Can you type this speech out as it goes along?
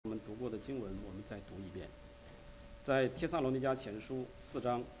经文我们再读一遍，在帖撒罗尼迦前书4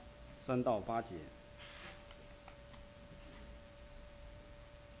章3到8节。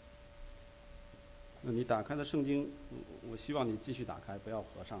你打开的圣经，我希望你继续打开，不要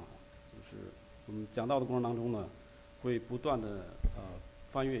合上啊。就是我们讲到的过程当中呢，会不断的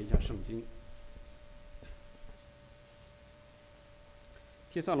翻阅一下圣经。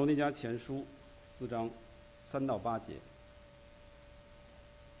帖撒罗尼迦前书4章3到8节。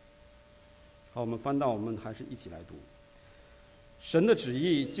好，我们翻到，我们还是一起来读。神的旨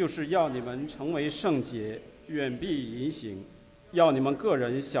意就是要你们成为圣洁，远避淫行，要你们个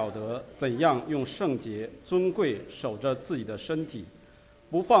人晓得怎样用圣洁尊贵守着自己的身体，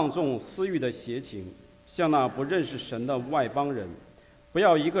不放纵私欲的邪情，像那不认识神的外邦人。不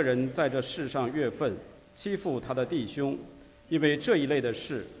要一个人在这世上越分，欺负他的弟兄，因为这一类的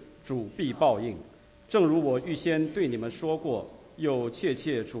事主必报应。正如我预先对你们说过，又切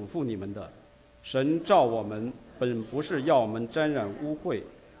切嘱咐你们的，神召我们本不是要我们沾染污秽，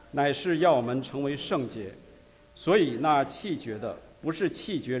乃是要我们成为圣洁。所以那弃绝的不是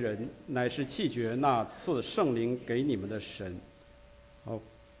弃绝人，乃是弃绝那赐圣灵给你们的神。好，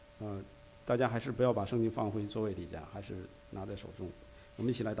大家还是不要把圣经放回座位底下，还是拿在手中。我们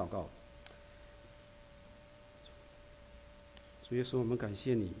一起来祷告。主耶稣，我们感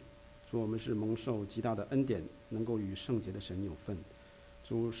谢你，主，我们是蒙受极大的恩典，能够与圣洁的神有份。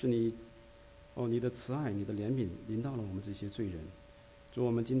主，是你你的慈爱，你的怜悯临到了我们这些罪人。主，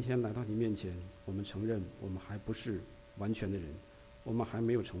我们今天来到你面前，我们承认我们还不是完全的人，我们还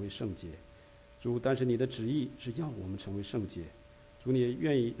没有成为圣洁。主，但是你的旨意是要我们成为圣洁。主，你也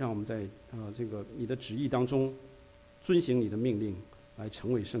愿意让我们在这个你的旨意当中遵行你的命令，来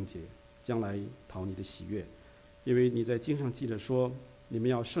成为圣洁，将来讨你的喜悦。因为你在经上记着说，你们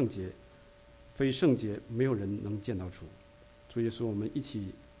要圣洁，非圣洁没有人能见到主。主耶稣，我们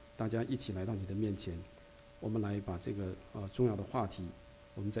大家一起来到你的面前，我们来把这个重要的话题，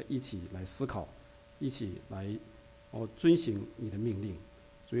我们再一起来思考，一起来遵行你的命令。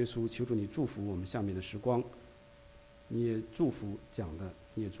主耶稣，求主你祝福我们下面的时光，你也祝福讲的，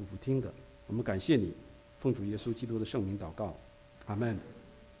你也祝福听的。我们感谢你，奉主耶稣基督的圣名祷告，阿们。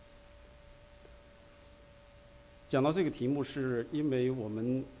讲到这个题目，是因为我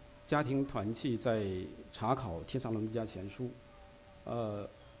们家庭团契在查考帖撒罗尼迦前书，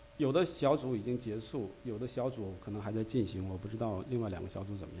有的小组已经结束，有的小组可能还在进行，我不知道另外2个小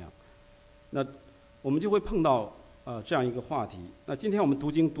组怎么样。那我们就会碰到这样一个话题。那今天我们读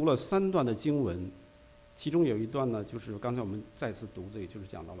经读了3段的经文，其中有一段呢，就是刚才我们再次读，这个就是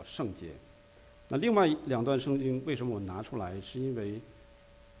讲到了圣洁。那另外2段圣经为什么我拿出来，是因为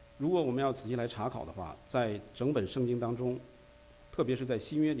如果我们要仔细来查考的话，在整本圣经当中，特别是在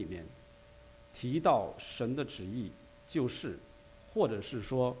新约里面提到神的旨意就是，或者是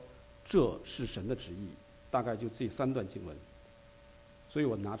说这是神的旨意，大概就这3段经文，所以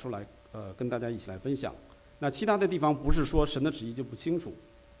我拿出来跟大家一起来分享。那其他的地方不是说神的旨意就不清楚，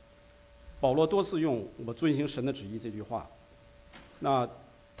保罗多次用我遵行神的旨意这句话，那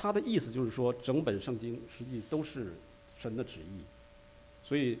他的意思就是说整本圣经实际都是神的旨意，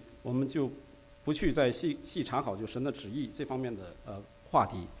所以我们就不去再细查考就神的旨意这方面的话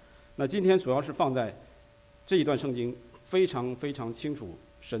题。那今天主要是放在这一段圣经非常非常清楚，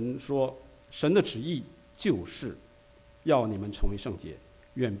神说神的旨意就是要你们成为圣洁，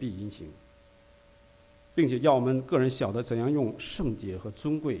远避淫行，并且要我们个人晓得怎样用圣洁和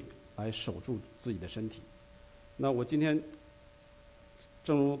尊贵来守住自己的身体。那我今天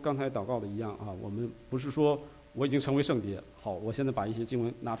正如刚才祷告的一样我们不是说我已经成为圣洁，好，我现在把一些经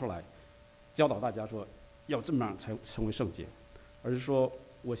文拿出来教导大家说要这么样才成为圣洁，而是说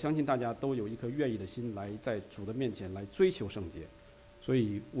我相信大家都有一颗愿意的心来在主的面前来追求圣洁，所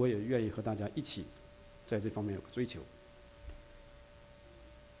以我也愿意和大家一起在这方面有个追求。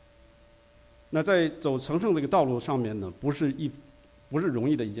那在走成圣这个道路上面呢，不是容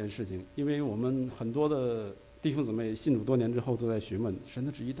易的一件事情，因为我们很多的弟兄姊妹信主多年之后都在询问神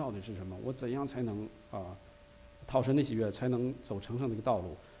的旨意到底是什么，我怎样才能讨神的喜悦，才能走成圣这个道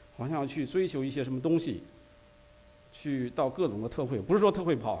路，好像要去追求一些什么东西，去到各种的特会，不是说特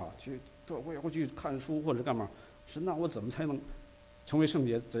会跑去特会或去看书或者干嘛，神那我怎么才能成为圣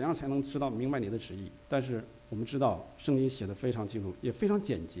洁，怎样才能知道明白你的旨意？但是我们知道圣经写得非常清楚，也非常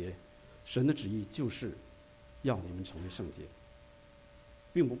简洁，神的旨意就是要你们成为圣洁，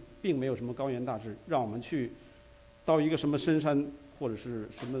并没有什么高言大志，让我们去到一个什么深山或者是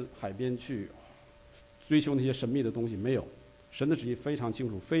什么海边去追求那些神秘的东西，没有。神的旨意非常清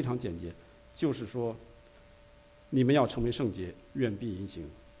楚，非常简洁，就是说你们要成为圣洁，远避淫行。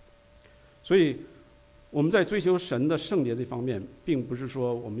所以我们在追求神的圣洁这方面，并不是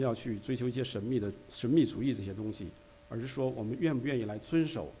说我们要去追求一些神秘主义这些东西，而是说我们愿不愿意来遵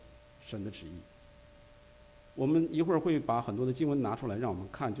守神的旨意。我们一会儿会把很多的经文拿出来让我们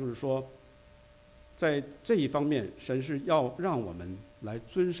看，就是说，在这一方面，神是要让我们来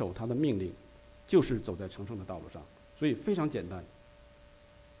遵守他的命令，就是走在成圣的道路上。所以非常简单。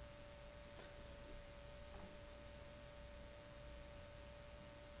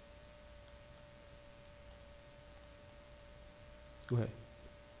OK，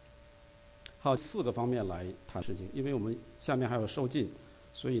 好，4个方面来谈事情，因为我们下面还有受尽，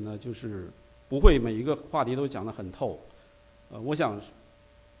所以呢，就是不会每一个话题都讲得很透。我想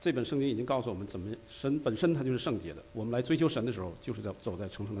这本圣经已经告诉我们，怎么神本身它就是圣洁的，我们来追求神的时候，就是走在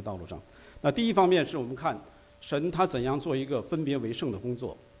成圣的道路上。那第一方面是我们看神他怎样做一个分别为圣的工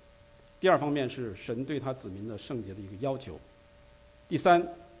作；第二方面是神对他子民的圣洁的一个要求；第三，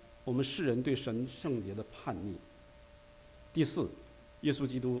我们世人对神圣洁的叛逆；第四，耶稣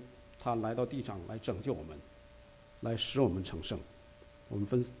基督他来到地上来拯救我们，来使我们成圣。我们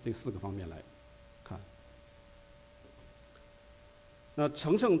分这4个方面来看。那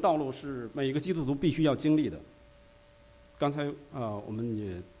成圣道路是每一个基督徒必须要经历的。刚才我们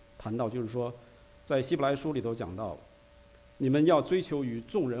也谈到，就是说，在希伯来书里头讲到，你们要追求与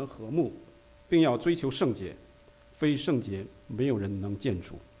众人和睦，并要追求圣洁，非圣洁没有人能见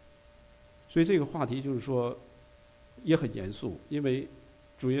主。所以这个话题就是说也很严肃，因为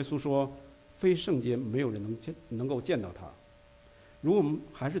主耶稣说，非圣洁没有人能够见到他。如果我们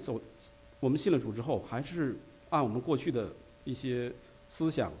还是我们信了主之后，还是按我们过去的一些思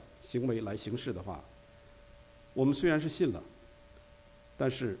想行为来行事的话，我们虽然是信了，但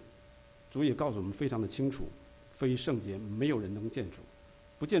是主也告诉我们非常的清楚，非圣洁没有人能见主。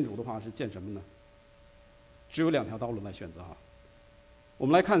不见主的话是见什么呢？只有2条道路来选择哈。我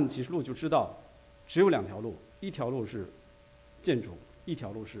们来看启示录就知道，只有2条路，一条路是见主，一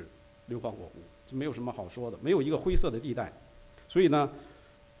条路是流放火湖，就没有什么好说的，没有一个灰色的地带。所以呢，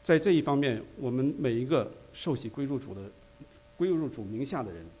在这一方面，我们每一个受洗归入主名下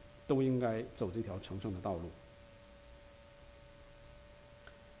的人，都应该走这条成圣的道路。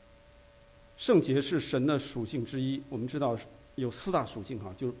圣洁是神的属性之一，我们知道有4大属性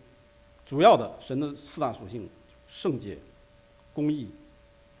哈，就是主要的神的4大属性：圣洁、公义、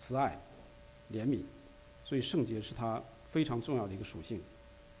慈爱、怜悯。所以圣洁是它非常重要的一个属性。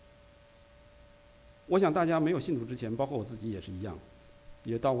我想大家没有信主之前，包括我自己也是一样，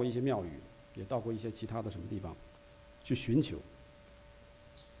也到过一些庙宇，也到过一些其他的什么地方去寻求。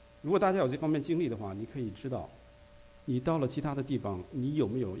如果大家有这方面经历的话，你可以知道，你到了其他的地方，你有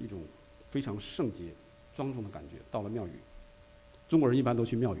没有一种非常圣洁、庄重的感觉？到了庙宇，中国人一般都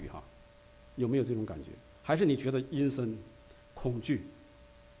去庙宇哈，有没有这种感觉？还是你觉得阴森、恐惧？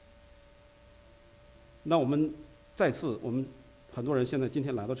那我们再次，我们很多人现在今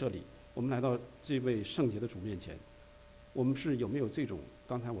天来到这里，我们来到这位圣洁的主面前，我们是有没有这种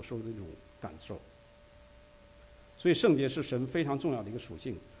刚才我说的这种感受？所以圣洁是神非常重要的一个属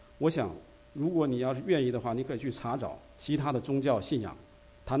性。我想，如果你要是愿意的话，你可以去查找其他的宗教信仰，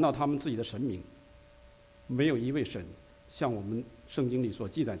谈到他们自己的神明，没有一位神像我们圣经里所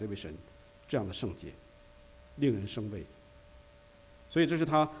记载这位神这样的圣洁，令人生畏。所以这是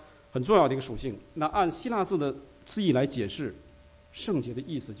他很重要的一个属性。那按希腊字的字义来解释，圣洁的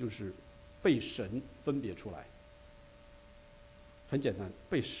意思就是被神分别出来。很简单，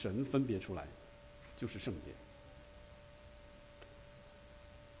被神分别出来就是圣洁。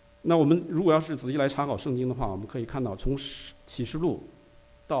那我们如果要是仔细来查考圣经的话，我们可以看到，从启示录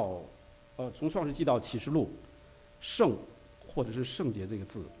到从创世纪到启示录，圣或者是圣洁这个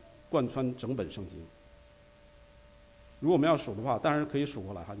字贯穿整本圣经。如果我们要数的话，当然可以数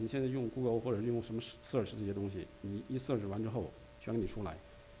过来哈。你现在用 Google 或者用什么 search 这些东西，你一 search 完之后全给你出来，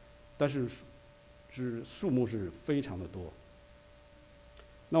但是数目是非常的多。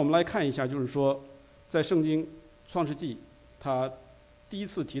那我们来看一下，就是说，在圣经创世纪，它第一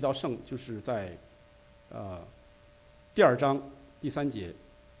次提到圣，就是在第2章第3节，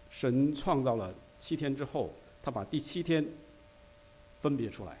神创造了7天之后，他把第7天分别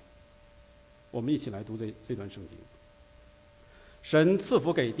出来。我们一起来读这段圣经。神赐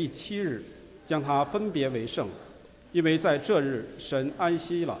福给第7日，将它分别为圣，因为在这日神安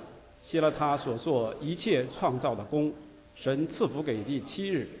息了，歇了他所做一切创造的功。神赐福给第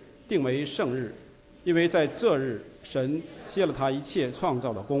7日，定为圣日，因为在这日神歇了他一切创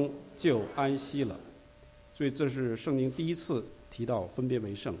造的功，就安息了。所以这是圣经第一次提到分别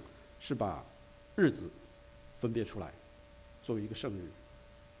为圣，是把日子分别出来，作为一个圣日。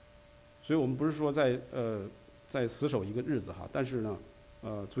所以我们不是说在死守一个日子哈，但是呢，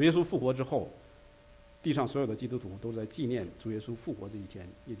主耶稣复活之后，地上所有的基督徒都在纪念主耶稣复活这一天，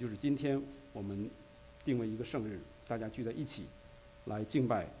也就是今天我们定为一个圣日，大家聚在一起来敬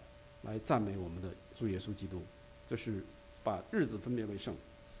拜、来赞美我们的主耶稣基督，这是把日子分别为圣。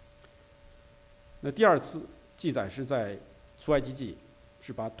那第二次记载是在出埃及记，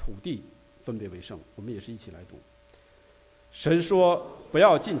是把土地分别为圣，我们也是一起来读。神说：“不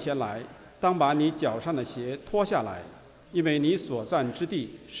要近前来，当把你脚上的鞋脱下来，因为你所站之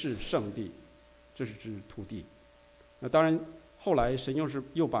地是圣地。”这是指土地。那当然，后来神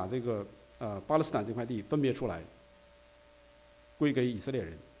又把这个巴勒斯坦这块地分别出来，归给以色列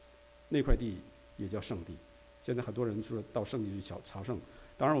人，那块地也叫圣地。现在很多人说到圣地去朝圣，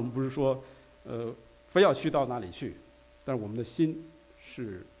当然我们不是说非要去到那里去，但是我们的心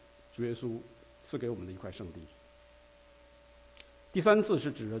是主耶稣赐给我们的一块圣地。第三次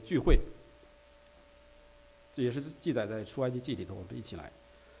是指的聚会，这也是记载在出埃及记里头，我们一起来。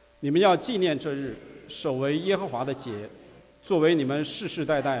你们要纪念这日，守为耶和华的节，作为你们世世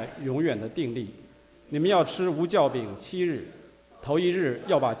代代永远的定例。你们要吃无酵饼7日，头1日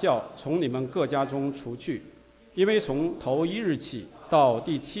要把酵从你们各家中除去，因为从头1日起到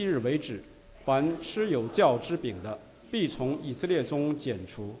第7日为止，凡吃有酵之饼的，必从以色列中剪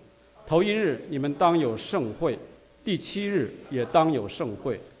除。头1日你们当有盛会，第7日也当有盛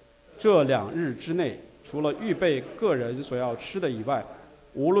会。这2日之内，除了预备个人所要吃的以外，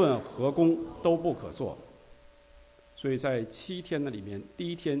无论何工都不可做。所以在7天的里面，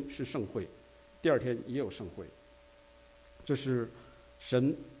第1天是盛会，第2天也有盛会。这是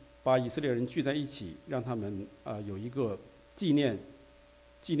神把以色列人聚在一起，让他们有一个纪念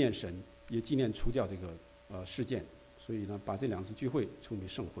神，也纪念除酵这个事件。所以呢，把这2次聚会称为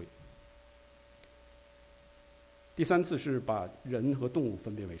盛会。第3次是把人和动物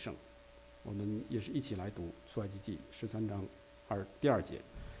分别为圣，我们也是一起来读出埃及记13章第2节。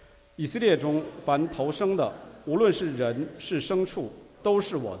以色列中凡头生的，无论是人是牲畜，都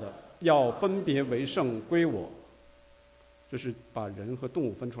是我的，要分别为圣归我。这是把人和动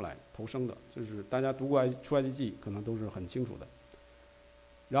物分出来，头生的，就是大家读过出埃及记可能都是很清楚的。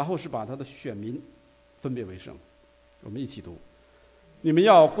然后是把他的选民分别为圣，我们一起读：你们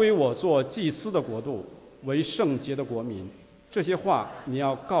要归我做祭司的国度，为圣洁的国民。这些话你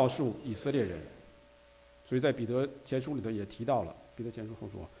要告诉以色列人。所以在彼得前书里头也提到了，彼得前书后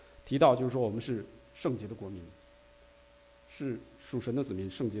书提到，就是说我们是圣洁的国民，是属神的子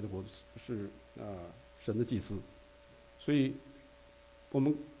民，圣洁的国，是神的祭司。所以我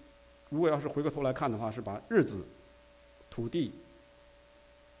们如果要是回过头来看的话，是把日子、土地、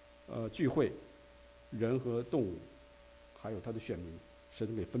聚会、人和动物，还有他的选民，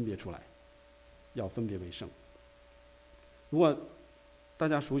神给分别出来，要分别为圣。如果大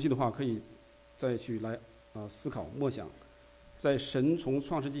家熟悉的话，可以再去来思考默想，在神从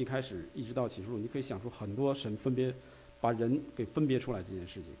创世纪开始一直到启示录，你可以想出很多神分别把人给分别出来这件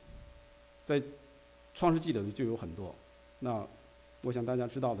事情。在创世纪里就有很多。那我想大家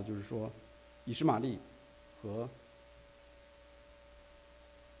知道的就是说，以实玛利和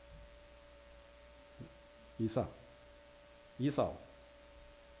以扫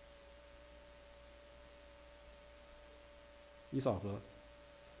和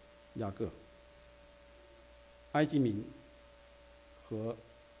雅各，埃及民和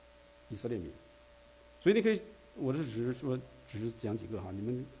以色列民。所以你可以，我这只是讲几个哈，你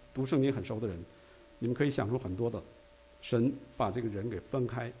们读圣经很熟的人，你们可以想出很多的。神把这个人给分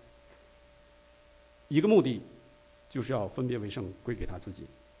开，一个目的就是要分别为圣，归给他自己。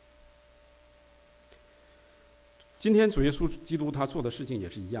今天主耶稣基督他做的事情也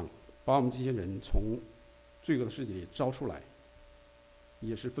是一样，把我们这些人从罪恶的世界里招出来，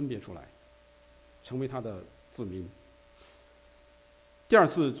也是分别出来，成为他的子民。第2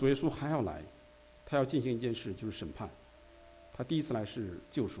次主耶稣还要来，他要进行一件事，就是审判。他第1次来是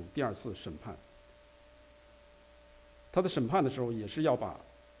救赎，第2次审判。他的审判的时候，也是要把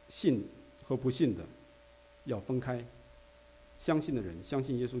信和不信的要分开。相信的人，相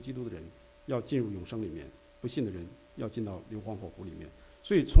信耶稣基督的人，要进入永生里面；不信的人要进到硫磺火湖里面。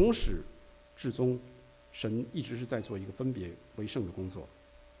所以从始至终，神一直是在做一个分别为圣的工作。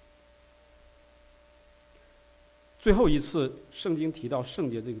最后一次圣经提到圣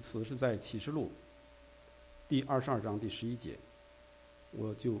洁这个词是在启示录第22章第11节，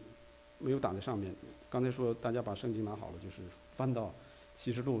我就没有打在上面。刚才说大家把圣经拿好了，就是翻到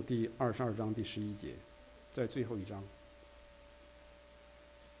启示录第22章第11节，在最后一章。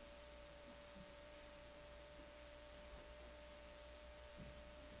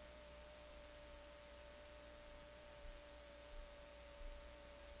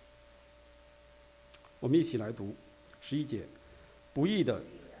我们一起来读11节：不义的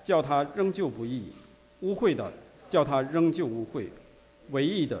叫他仍旧不义，污秽的叫他仍旧污秽，为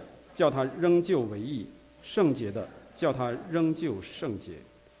义的叫他仍旧为义，圣洁的叫他仍旧圣洁。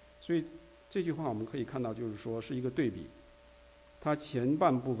所以这句话我们可以看到，就是说是一个对比。他前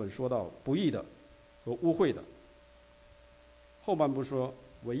半部分说到不义的和污秽的，后半部说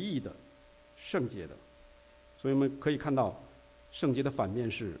为义的、圣洁的。所以我们可以看到，圣洁的反面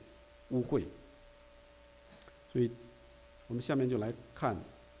是污秽。所以我们下面就来看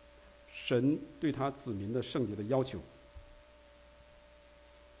神对他子民的圣洁的要求。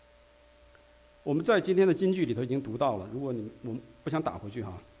我们在今天的金句里头已经读到了，如果我们不想打回去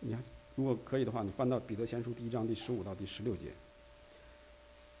哈，如果可以的话，你翻到彼得前书第1章第15到第16节。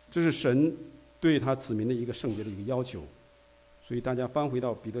这是神对他子民的一个圣洁的一个要求，所以大家翻回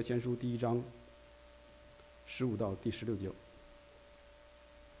到彼得前书第1章15到第16节。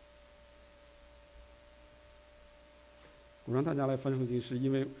我让大家来翻圣经，是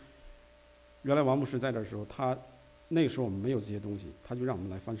因为原来王牧师在这的时候，那个时候我们没有这些东西，他就让我们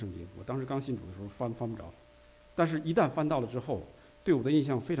来翻圣经。我当时刚信主的时候翻不着，但是一旦翻到了之后，对我的印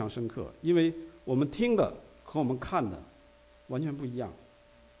象非常深刻，因为我们听的和我们看的完全不一样，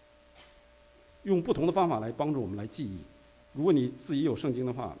用不同的方法来帮助我们来记忆。如果你自己有圣经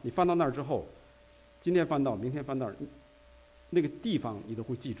的话，你翻到那儿之后，今天翻到，明天翻到，那个地方你都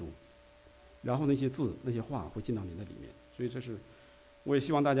会记住，然后那些字、那些话会进到你的里面。所以这是，我也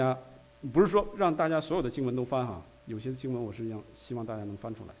希望大家，不是说让大家所有的经文都翻哈，有些经文我是希望大家能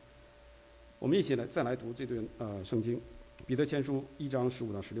翻出来。我们一起再来读这段圣经，彼得前书1章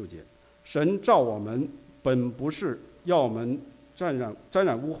15到16节。神召我们本不是要我们沾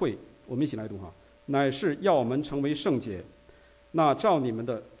染污秽，我们一起来读哈，乃是要我们成为圣洁。那召你们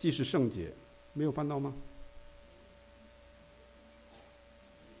的既是圣洁，没有翻到吗？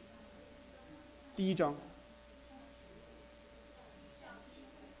第1章。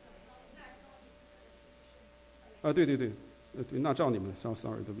对，那召你们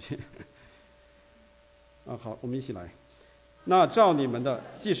，sorry， 对不起。好，我们一起来。那召你们的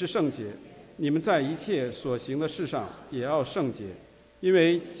既是圣洁，你们在一切所行的事上也要圣洁，因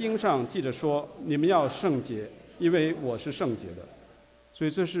为经上记着说，你们要圣洁，因为我是圣洁的。所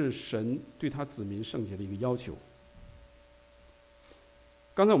以这是神对他子民圣洁的一个要求。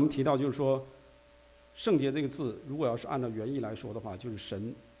刚才我们提到，就是说，圣洁这个字，如果要是按照原意来说的话，就是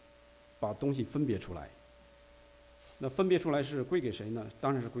神把东西分别出来。那分别出来是归给谁呢？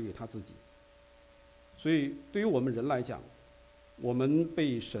当然是归给他自己。所以对于我们人来讲，我们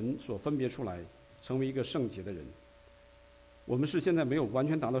被神所分别出来，成为一个圣洁的人。我们是现在没有完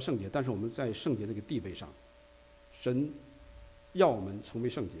全达到圣洁，但是我们在圣洁这个地位上，神要我们成为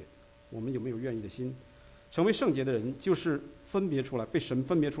圣洁，我们有没有愿意的心？成为圣洁的人，就是分别出来，被神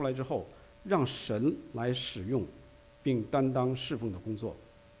分别出来之后，让神来使用，并担当侍奉的工作。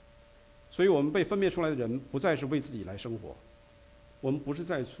所以我们被分别出来的人，不再是为自己来生活，我们不是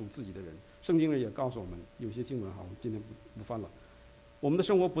在属自己的人。圣经里也告诉我们，有些经文哈，我们今天不翻了。我们的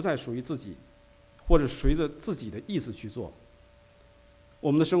生活不再属于自己，或者随着自己的意思去做。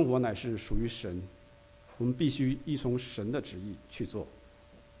我们的生活乃是属于神，我们必须依从神的旨意去做。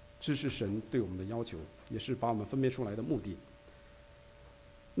这是神对我们的要求，也是把我们分别出来的目的。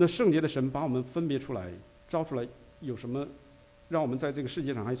那圣洁的神把我们分别出来、招出来，有什么让我们在这个世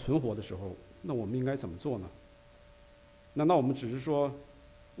界上还存活的时候，那我们应该怎么做呢？难道我们只是说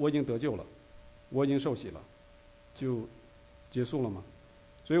我已经得救了，我已经受洗了，就结束了吗？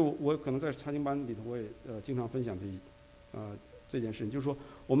所以我可能在查经班里头，我也经常分享这件事情，就是说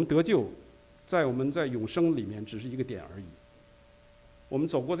我们得救，我们在永生里面只是一个点而已。我们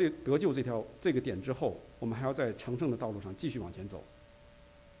走过得救这个点之后，我们还要在成圣的道路上继续往前走，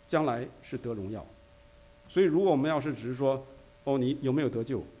将来是得荣耀。所以如果我们要是只是说你有没有得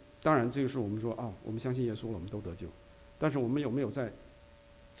救？当然这个是我们说我们相信耶稣了，我们都得救。但是我们有没有在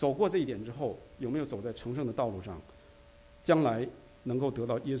走过这一点之后，有没有走在成圣的道路上，将来能够得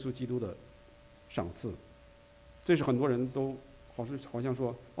到耶稣基督的赏赐？这是很多人都好像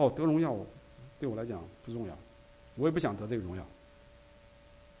说得荣耀对我来讲不重要，我也不想得这个荣耀，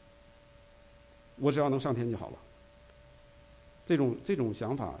我只要能上天就好了。这种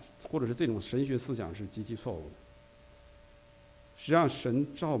想法或者是这种神学思想是极其错误的。实际上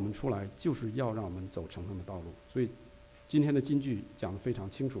神召我们出来就是要让我们走成圣的道路，所以今天的金句讲得非常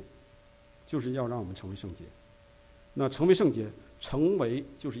清楚，就是要让我们成为圣洁。那成为圣洁，成为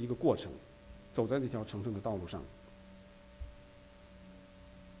就是一个过程，走在这条成圣的道路上。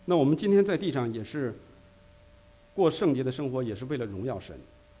那我们今天在地上也是过圣洁的生活，也是为了荣耀神。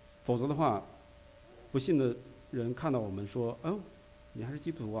否则的话，不信的人看到我们说你还是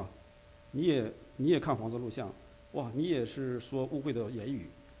基督徒啊，你也看黄色录像，哇，你也是说污秽的言语，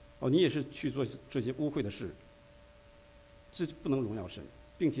你也是去做这些污秽的事，这不能荣耀神，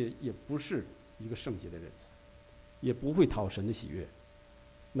并且也不是一个圣洁的人，也不会讨神的喜悦。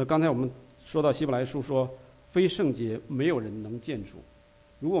那刚才我们说到希伯来书说，非圣洁没有人能见主。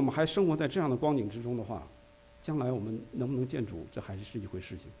如果我们还生活在这样的光景之中的话，将来我们能不能见主，这还是一回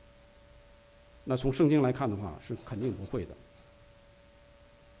事情。那从圣经来看的话，是肯定不会的。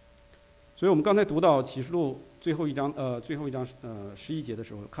所以我们刚才读到启示录最后一章11节的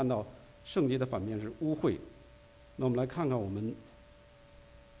时候，看到圣洁的反面是污秽。那我们来看看我们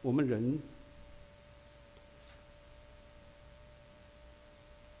人，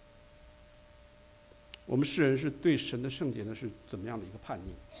我们世人是对神的圣洁呢是怎么样的一个叛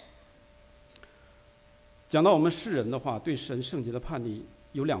逆？讲到我们世人的话，对神圣洁的叛逆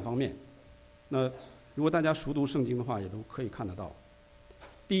有2方面。那如果大家熟读圣经的话，也都可以看得到。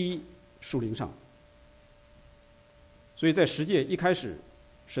第一，属灵上。所以在十诫一开始，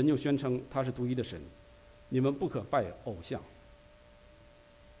神就宣称他是独一的神，你们不可拜偶像。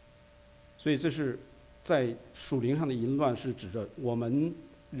所以这是在属灵上的淫乱，是指着我们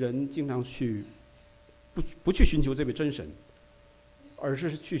人经常去不去寻求这位真神，而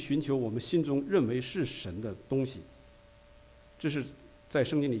是去寻求我们心中认为是神的东西。这是在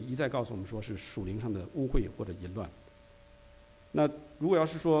圣经里一再告诉我们说是属灵上的污秽或者淫乱。那如果要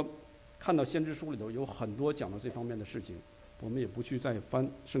是说看到先知书里头有很多讲到这方面的事情，我们也不去再翻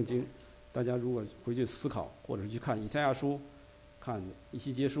圣经。大家如果回去思考，或者是去看以赛亚书、看以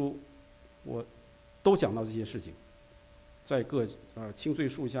西结书，我都讲到这些事情，在各青穗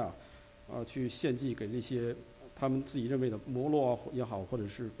树下去献祭给那些他们自己认为的摩洛也好，或者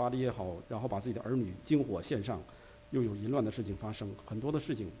是巴黎也好，然后把自己的儿女经火献上，又有淫乱的事情发生，很多的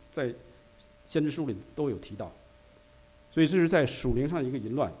事情在先知书里都有提到。所以这是在属灵上一个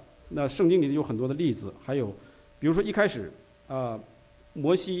淫乱。那圣经里有很多的例子，还有比如说一开始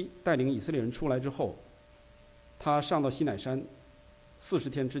摩西带领以色列人出来之后，他上到西乃山40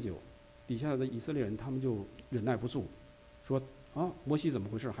天之久，底下的以色列人他们就忍耐不住，说摩西怎么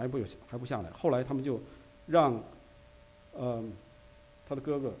回事，还不下来。后来他们就让他的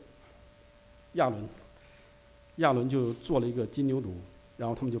哥哥亚伦就做了一个金牛犊，然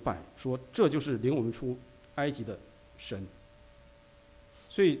后他们就拜，说这就是领我们出埃及的神。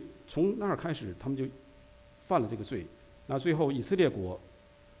所以从那儿开始，他们就犯了这个罪。那最后以色列国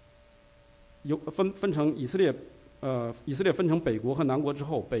分成以色列分成北国和南国之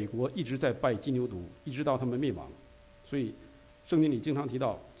后，北国一直在拜金牛犊，一直到他们灭亡。所以圣经里经常提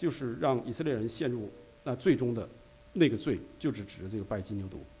到，就是让以色列人陷入那最终的那个罪，就是指着这个拜金牛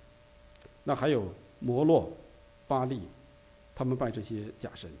犊。那还有摩洛、巴利，他们拜这些假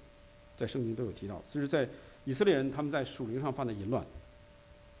神，在圣经都有提到。就是在以色列人他们在属灵上犯的淫乱。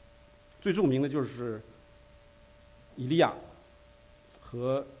最著名的就是以利亚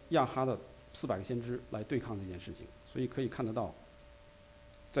和亚哈的400个先知来对抗这件事情，所以可以看得到，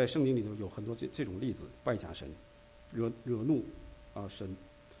在圣经里头有很多这种例子，拜假神，惹怒神，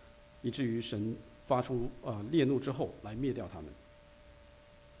以至于神发出烈怒之后来灭掉他们。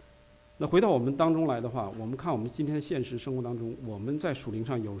那回到我们当中来的话，我们看我们今天现实生活当中，我们在属灵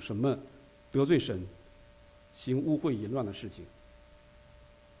上有什么得罪神、行污秽淫乱的事情？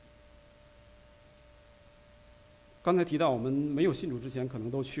刚才提到，我们没有信主之前，可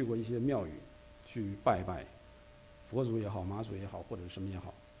能都去过一些庙宇，去拜拜，佛祖也好，妈祖也好，或者什么也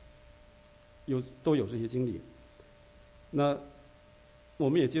好，都有这些经历。那我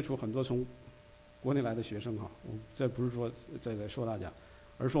们也接触很多从国内来的学生哈，这不是说在说大家，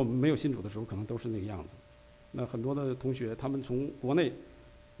而是说我们没有信主的时候，可能都是那个样子。那很多的同学，他们从国内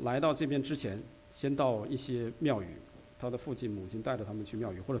来到这边之前，先到一些庙宇，他的父亲母亲带着他们去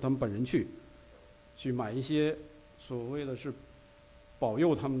庙宇，或者他们本人去买一些所谓的是保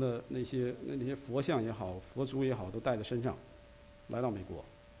佑他们的那些佛像也好，佛祖也好，都带在身上，来到美国。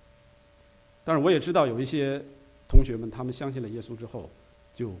但是我也知道有一些同学们，他们相信了耶稣之后，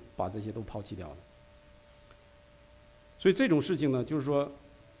就把这些都抛弃掉了。所以这种事情呢，就是说，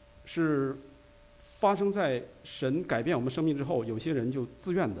是发生在神改变我们生命之后，有些人就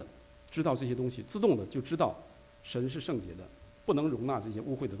自愿的知道这些东西，自动的就知道神是圣洁的，不能容纳这些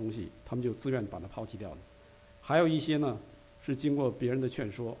污秽的东西，他们就自愿把它抛弃掉了。还有一些呢，是经过别人的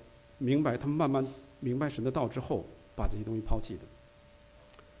劝说，他们慢慢明白神的道之后，把这些东西抛弃的。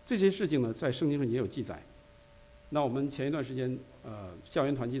这些事情呢，在圣经上也有记载。那我们前一段时间，校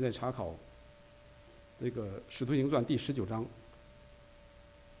园团契在查考这个《使徒行传》第19章，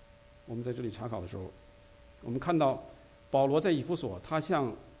我们在这里查考的时候，我们看到保罗在以弗所，他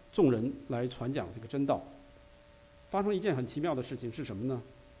向众人来传讲这个真道，发生一件很奇妙的事情是什么呢？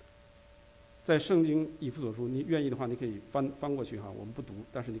在圣经以弗所书，你愿意的话，你可以翻过去哈，我们不读，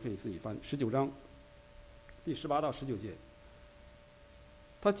但是你可以自己翻19章第18到19节。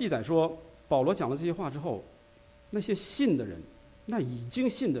他记载说，保罗讲了这些话之后，那些信的人，那已经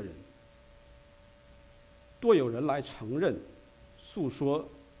信的人，多有人来承认、诉说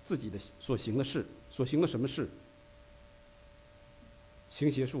自己的所行的事，所行的什么事？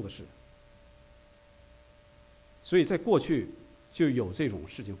行邪术的事。所以在过去就有这种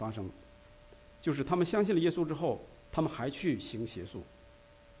事情发生，就是他们相信了耶稣之后，他们还去行邪术。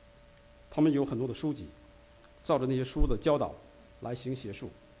他们有很多的书籍，照着那些书的教导来行邪术。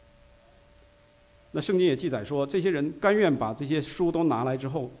那圣经也记载说，这些人甘愿把这些书都拿来之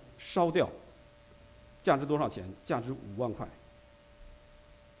后烧掉，价值多少钱？价值5万块。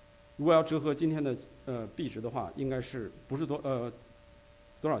如果要折合今天的币值的话，应该是不是多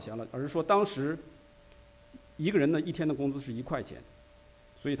少钱了，而是说当时一个人的一天的工资是1块钱，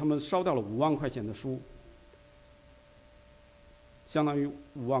所以他们烧掉了5万块钱的书，相当于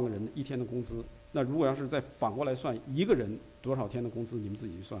5万个人一天的工资。那如果要是再反过来算，一个人多少天的工资，你们自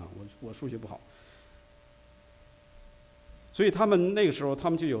己去算啊，我数学不好。所以他们那个时候，他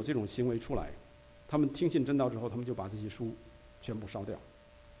们就有这种行为出来。他们听信真道之后，他们就把这些书全部烧掉。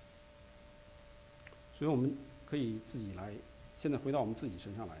所以我们可以自己来，现在回到我们自己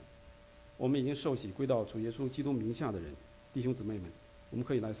身上来。我们已经受洗归到主耶稣基督名下的人，弟兄姊妹们，我们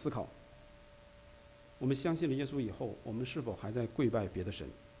可以来思考：我们相信了耶稣以后，我们是否还在跪拜别的神？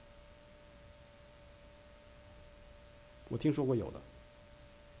我听说过有的。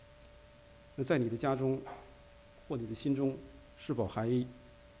那在你的家中或你的心中，是否还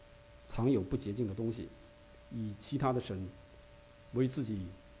藏有不洁净的东西，以其他的神为自己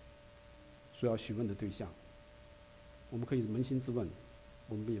所要询问的对象？我们可以扪心自问，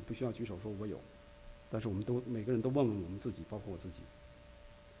我们也不需要举手说我有，但是我们每个人都问问我们自己，包括我自己。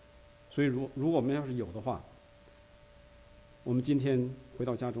所以如果我们要是有的话，我们今天回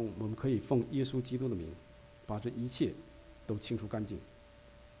到家中，我们可以奉耶稣基督的名，把这一切都清除干净。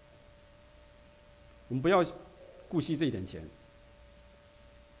我们不要顾惜这一点钱。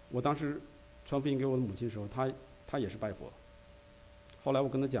我当时传福音给我的母亲的时候，她也是拜佛。后来我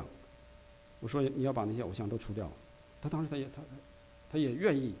跟她讲，我说你要把那些偶像都除掉。她当时她也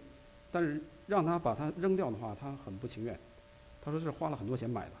愿意，但是让她把它扔掉的话，她很不情愿。她说是花了很多钱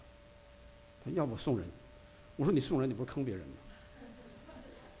买的，她要不送人。我说你送人，你不是坑别人吗？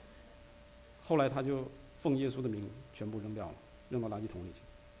后来她就奉耶稣的名全部扔掉了，扔到垃圾桶里去。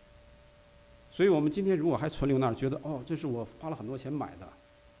所以我们今天如果还存留那儿，觉得这是我花了很多钱买的，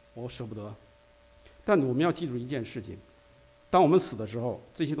我舍不得。但我们要记住一件事情：当我们死的时候，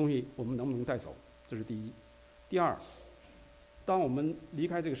这些东西我们能不能带走？这是第一。第二，当我们离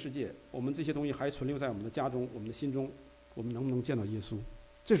开这个世界，我们这些东西还存留在我们的家中、我们的心中，我们能不能见到耶稣？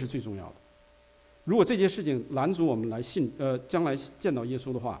这是最重要的。如果这些事情拦阻我们来将来见到耶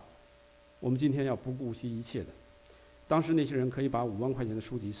稣的话，我们今天要不顾惜一切的。当时那些人可以把5万块钱的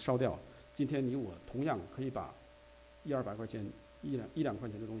书籍烧掉，今天你我同样可以把100-200块钱、1-2块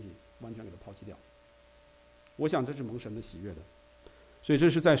钱的东西完全给它抛弃掉。我想这是蒙神的喜悦的。所以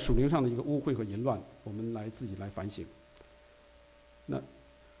这是在属灵上的一个污秽和淫乱，我们自己来反省。那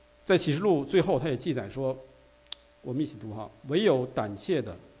在启示录最后，他也记载说，我们一起读哈：唯有胆怯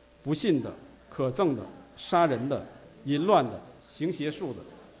的、不信的、可憎的、杀人的、淫乱的、行邪术的、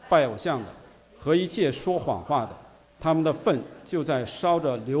拜偶像的和一切说谎话的，他们的粪就在烧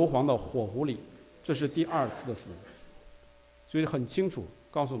着硫磺的火湖里。这是第2次的死。所以很清楚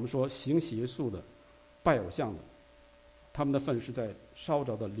告诉我们说，行邪术的、拜偶像的，他们的粪是在烧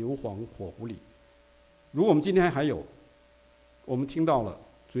着的硫磺火湖里。如果我们今天还有，我们听到了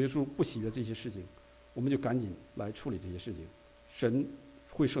主耶稣不喜悦这些事情，我们就赶紧来处理这些事情，神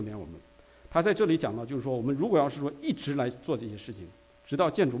会赦免我们。他在这里讲到，就是说我们如果要是说一直来做这些事情，直到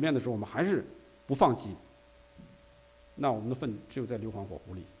见主面的时候我们还是不放弃，那我们的粪只有在硫磺火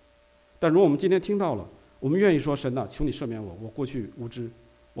湖里。但如果我们今天听到了，我们愿意说，神啊，求你赦免我，我过去无知，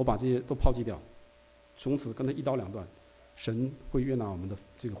我把这些都抛弃掉，从此跟他一刀两断，神会悦纳我们的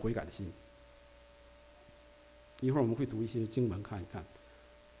这个悔改的心。一会儿我们会读一些经文看一看。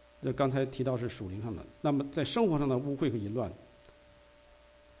这刚才提到是属灵上的，那么在生活上的污秽和淫乱，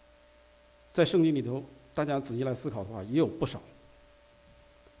在圣经里头，大家仔细来思考的话，也有不少。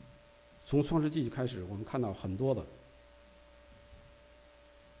从创世纪开始，我们看到很多的。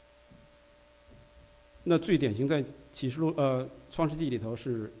那最典型在启示录创世纪里头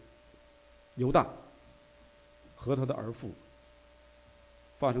是犹大和他的儿妇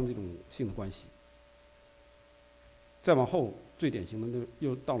发生这种性的关系。再往后最典型的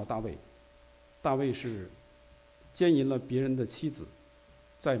又到了大卫。大卫是奸淫了别人的妻子，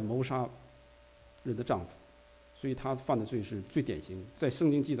再谋杀人的丈夫，所以他犯的罪是最典型，在圣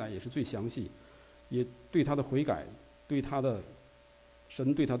经记载也是最详细，也对他的悔改，对他的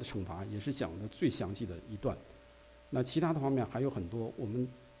神对他的惩罚也是讲的最详细的一段。那其他的方面还有很多，我们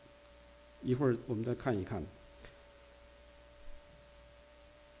一会儿我们再看一看。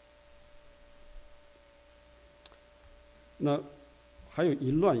那还有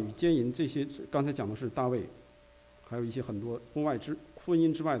淫乱与奸淫这些，刚才讲的是大卫，还有一些很多婚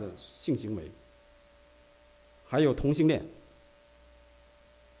姻之外的性行为，还有同性恋。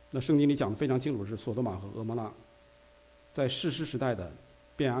那圣经里讲的非常清楚，是索多玛和蛾摩拉，在士师时代的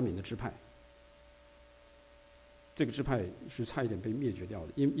便雅悯的支派，这个支派是差一点被灭绝掉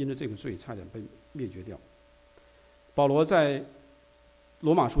的，因着这个罪差点被灭绝掉。保罗在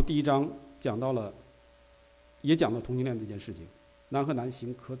罗马书第1章讲到了，也讲到同性恋这件事情，男和男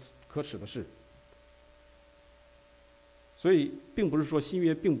行可耻的事。所以并不是说新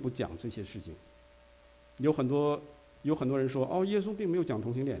约并不讲这些事情。有很多人说，哦，耶稣并没有讲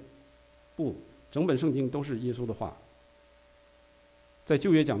同性恋。不，整本圣经都是耶稣的话。在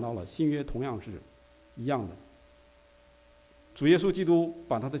旧约讲到了，新约同样是一样的。主耶稣基督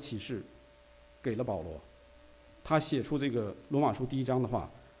把他的启示给了保罗，他写出这个罗马书第1章的话，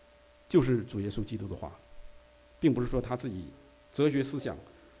就是主耶稣基督的话，并不是说他自己哲学思想，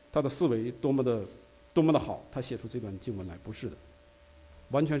他的思维多么的好，他写出这段经文来，不是的，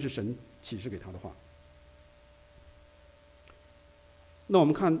完全是神启示给他的话。那我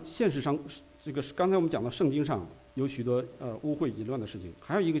们看现实上，这个刚才我们讲到圣经上有许多污秽淫乱的事情，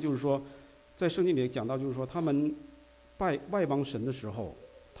还有一个就是说，在圣经里讲到，就是说他们拜外邦神的时候，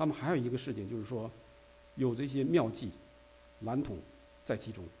他们还有一个事情，就是说有这些妙计、蓝统在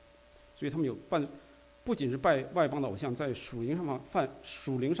其中，所以他们不仅是拜外邦的偶像，在属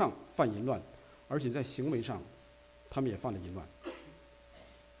灵上犯淫乱，而且在行为上，他们也犯了淫乱。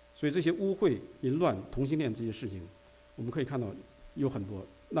所以这些污秽、淫乱、同性恋这些事情，我们可以看到有很多。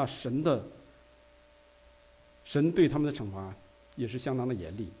那神对他们的惩罚也是相当的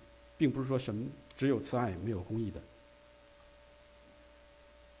严厉，并不是说神只有慈爱没有公义的。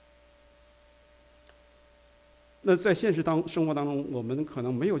那在现实生活当中，我们可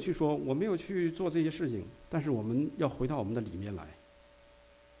能没有去说，我没有去做这些事情，但是我们要回到我们的里面来。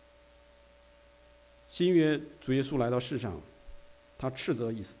新约主耶稣来到世上，他斥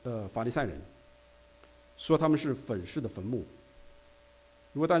责法利赛人，说他们是粉饰的坟墓。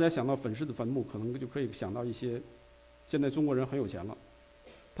如果大家想到粉饰的坟墓，可能就可以想到一些现在中国人很有钱了，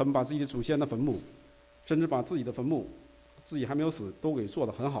他们把自己的祖先的坟墓，甚至把自己的坟墓，自己还没有死都给做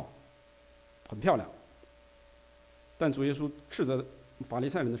得很好，很漂亮。但主耶稣斥责法利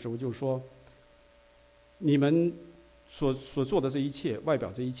赛人的时候，就是说，你们所做的这一切，外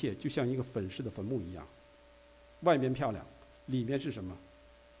表这一切，就像一个粉饰的坟墓一样，外面漂亮，里面是什么？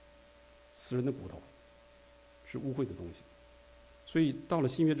死人的骨头，是污秽的东西。所以到了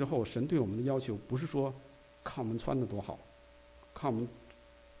新约之后，神对我们的要求不是说看我们穿的多好，看我们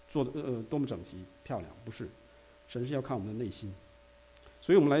做的多么整齐漂亮，不是，神是要看我们的内心。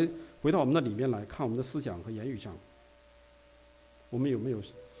所以我们来回到我们的里面来看我们的思想和言语上，我们有没有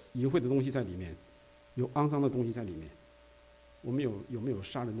淫秽的东西在里面，有肮脏的东西在里面，我们有没有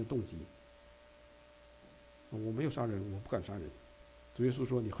杀人的动机？我没有杀人，我不敢杀人。主耶稣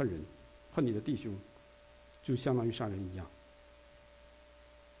说，你恨人，恨你的弟兄，就相当于杀人一样。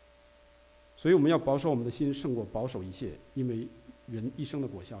所以我们要保守我们的心，胜过保守一切，因为人一生的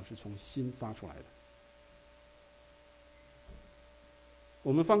果效是从心发出来的。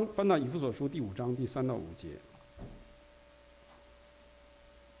我们翻到以弗所书第5章第3到5节。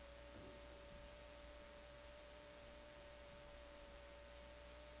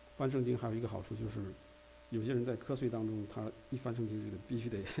翻圣经还有一个好处，就是有些人在瞌睡当中，他一翻圣经就必须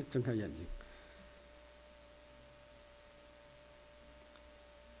得睁开眼睛。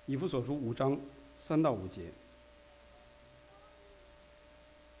以弗所书5章3到5节。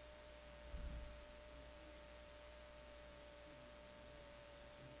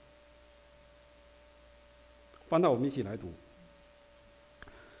翻到我们一起来读。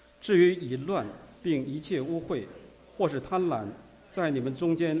至于淫乱并一切污秽，或是贪婪，在你们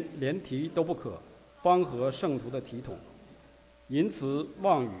中间连提都不可，方合圣徒的体统。淫词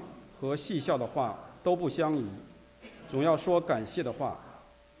妄语和戏笑的话都不相宜，总要说感谢的话，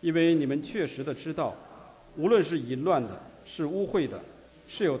因为你们确实的知道，无论是淫乱的，是污秽的，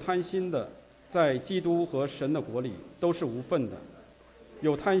是有贪心的，在基督和神的国里都是无份的。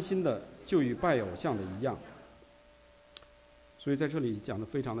有贪心的，就与拜偶像的一样。所以在这里讲得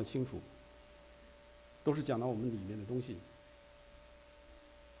非常的清楚，都是讲到我们里面的东西。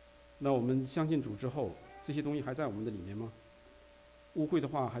那我们相信主之后，这些东西还在我们的里面吗？污秽的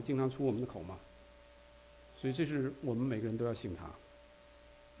话还经常出我们的口吗？所以这是我们每个人都要信他。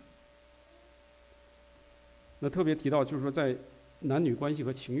那特别提到就是说，在男女关系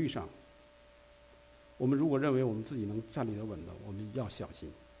和情欲上，我们如果认为我们自己能站立得稳的，我们要小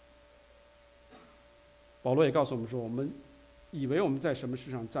心。保罗也告诉我们说，我们以为我们在什么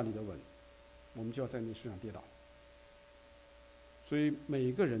事上站立得稳，我们就要在那事上跌倒。所以每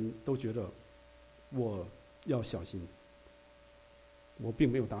一个人都觉得我要小心，我并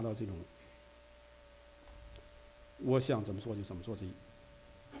没有达到这种我想怎么做就怎么做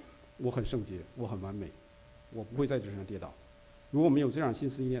我很圣洁，我很完美，我不会在这上跌倒。如果我们有这样心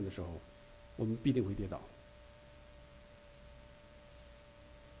思意念的时候，我们必定会跌倒。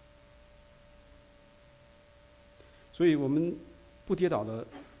所以我们不跌倒的，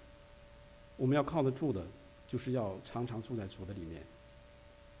我们要靠得住的，就是要常常住在主的里面。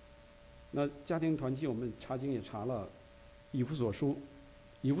那家庭团契我们查经也查了以弗所书，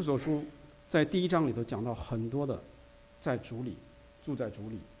以弗所书在第1章里头讲到很多的在主里，住在主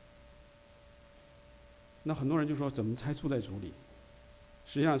里。那很多人就说怎么才住在主里？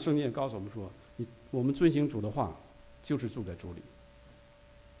实际上圣经也告诉我们说，我们遵行主的话就是住在主里，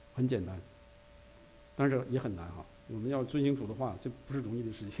很简单，但是也很难哈。我们要遵行主的话，这不是容易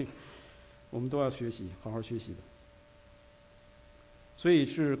的事情，我们都要学习，好好学习的。所以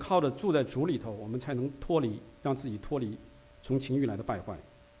是靠着住在主里头，我们才能让自己脱离从情欲来的败坏，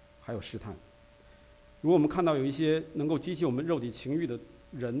还有试探。如果我们看到有一些能够激起我们肉体情欲的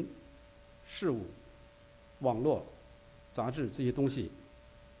人、事物、网络、杂志这些东西，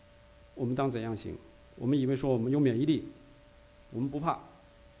我们当怎样行？我们以为说我们有免疫力，我们不怕，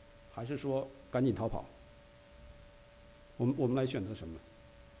还是说赶紧逃跑？我们来选择什么？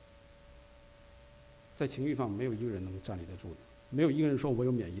在情欲上，没有一个人能站立得住的，没有一个人说我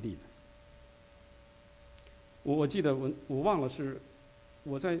有免疫力的。我记得我忘了是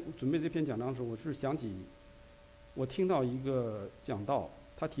我在准备这篇讲章的时候，我是想起我听到一个讲道，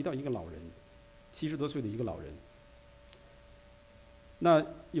他提到一个老人，70多岁的一个老人。那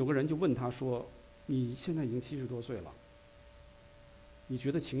有个人就问他说：“你现在已经70多岁了，你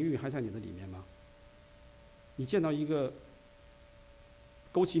觉得情欲还在你的里面吗？你见到一个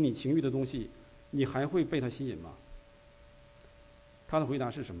勾起你情欲的东西，你还会被它吸引吗？”他的回答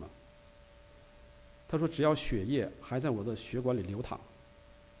是什么？他说：“只要血液还在我的血管里流淌，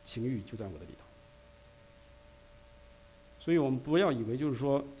情欲就在我的里头。”所以我们不要以为就是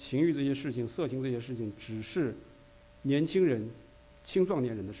说情欲这些事情、色情这些事情只是年轻人、青壮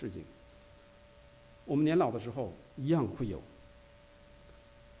年人的事情，我们年老的时候一样会有。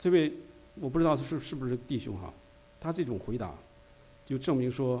这位我不知道是不是弟兄哈，他这种回答就证明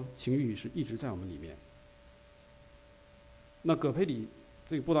说情欲是一直在我们里面。那葛培理，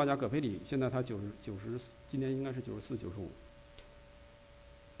这个布道家葛培理，现在他今年应该是94、95。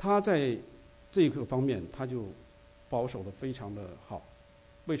他在这个方面他就保守的非常的好。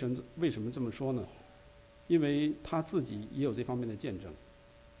为什么这么说呢？因为他自己也有这方面的见证。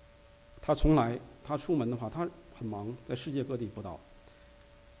他出门的话，他很忙，在世界各地布道。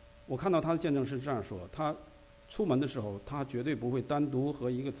我看到他的见证是这样说：他出门的时候，他绝对不会单独和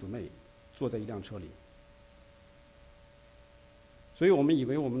一个姊妹坐在一辆车里。所以我们以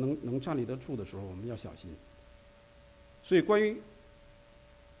为我们能站立得住的时候，我们要小心。所以关于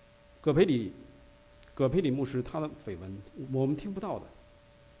葛培理牧师他的绯闻，我们听不到的，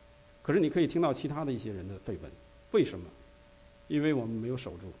可是你可以听到其他的一些人的绯闻。为什么？因为我们没有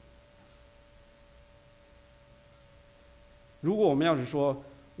守住。如果我们要是说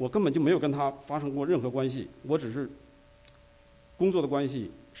我根本就没有跟他发生过任何关系，我只是工作的关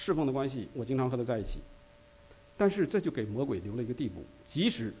系、侍奉的关系，我经常和他在一起，但是这就给魔鬼留了一个地步。即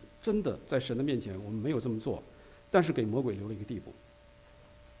使真的在神的面前我们没有这么做，但是给魔鬼留了一个地步，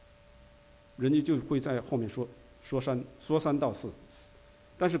人家就会在后面说三道四。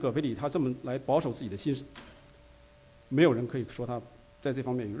但是葛培理他这么来保守自己的心，没有人可以说他在这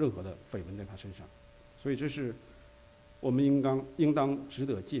方面有任何的绯闻在他身上。所以这是我们应当值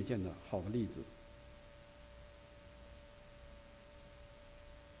得借鉴的好的例子。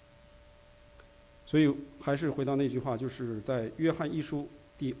所以还是回到那句话，就是在约翰一书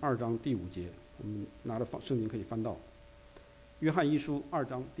第2章第5节，我们拿着圣经可以翻到约翰一书2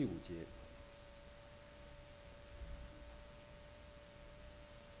章第5节。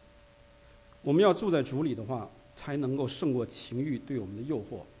我们要住在主里的话，才能够胜过情欲对我们的诱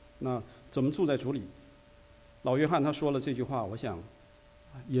惑。那怎么住在主里？老约翰他说了这句话，我想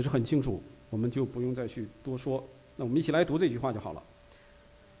也是很清楚，我们就不用再去多说。那我们一起来读这句话就好了。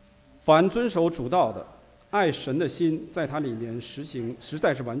凡遵守主道的，爱神的心在他里面实行，实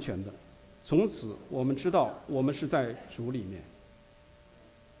在是完全的。从此我们知道我们是在主里面。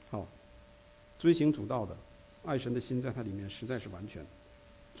好，遵行主道的，爱神的心在他里面实在是完全。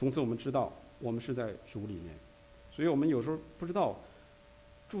从此我们知道我们是在主里面，所以我们有时候不知道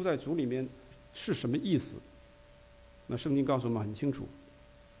住在主里面是什么意思。那圣经告诉我们很清楚，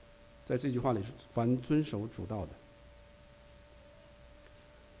在这句话里是凡遵守主道的。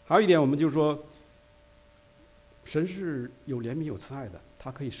还有一点，我们就是说，神是有怜悯有慈爱的，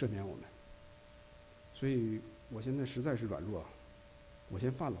他可以赦免我们。所以我现在实在是软弱，我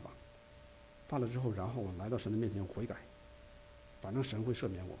先犯了吧，犯了之后，然后我来到神的面前悔改，反正神会赦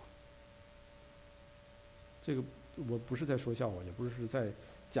免我。这个我不是在说笑话，也不是在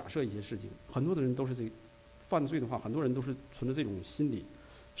假设一些事情。很多的人都是犯罪的话，很多人都是存着这种心理，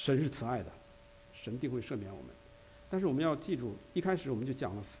神是慈爱的，神定会赦免我们。但是我们要记住，一开始我们就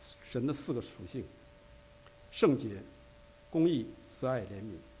讲了神的4个属性：圣洁、公义、慈爱、怜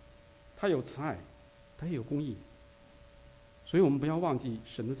悯。他有慈爱，他也有公义，所以我们不要忘记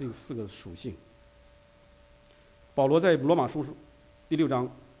神的这4个属性。保罗在罗马书第6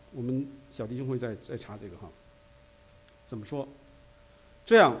章，我们小弟兄会再查这个哈，怎么说？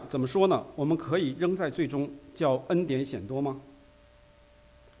这样怎么说呢？我们可以仍在罪中，叫恩典显多吗？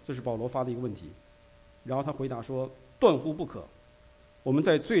这是保罗发的一个问题。然后他回答说：断乎不可。我们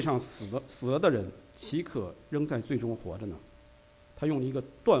在罪上死了的人，岂可仍在罪中活着呢？他用了一个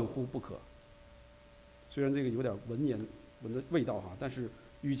断乎不可。虽然这个有点文的味道哈，但是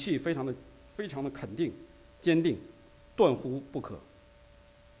语气非常的肯定、坚定，断乎不可。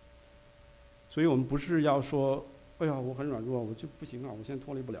所以我们不是要说，哎呀，我很软弱，我就不行啊，我现在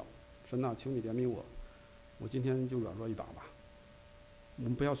脱离不了。神啊，求你怜悯我，我今天就软弱一把吧。我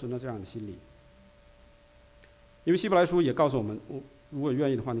们不要存着这样的心理。因为希伯来书也告诉我们，如果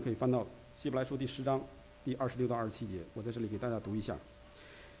愿意的话，你可以翻到希伯来书第10章第26到27节，我在这里给大家读一下。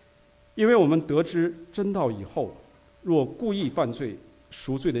因为我们得知真道以后，若故意犯罪，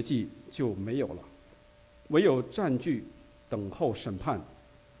赎罪的祭就没有了，唯有占据等候审判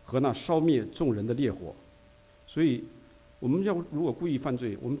和那烧灭众人的烈火。所以我们如果故意犯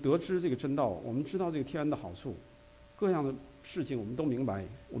罪，我们得知这个真道，我们知道这个天恩的好处，各样的事情我们都明白，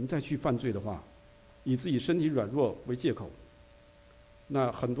我们再去犯罪的话，以自己身体软弱为借口，那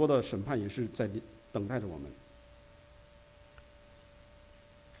很多的审判也是在等待着我们。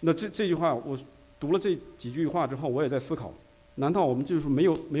那这句话，我读了这几句话之后，我也在思考：难道我们就是没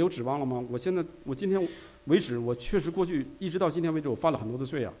有指望了吗？我今天为止，我确实过去一直到今天为止，我犯了很多的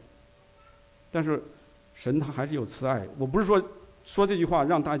罪啊。但是神他还是有慈爱。我不是说这句话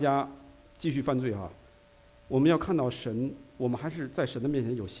让大家继续犯罪哈。我们要看到神，我们还是在神的面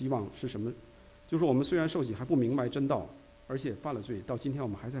前有希望。是什么？就是我们虽然受洗还不明白真道，而且犯了罪，到今天我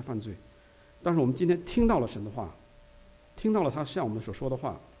们还在犯罪，但是我们今天听到了神的话，听到了他向我们所说的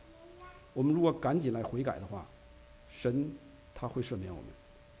话，我们如果赶紧来悔改的话，神他会赦免我们。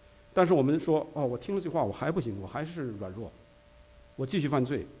但是我们说，我听了这话我还不行，我还是软弱，我继续犯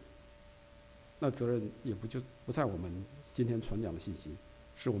罪，那责任也不在我们今天传讲的信息，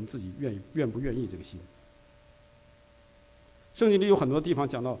是我们自己愿不愿意这个心。圣经里有很多地方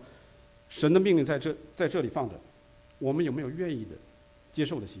讲到神的命令在这里放着，我们有没有愿意的接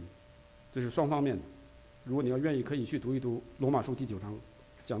受的心？这是双方面的。如果你要愿意，可以去读一读罗马书第9章，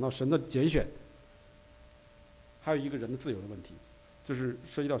讲到神的拣选，还有一个人的自由的问题，就是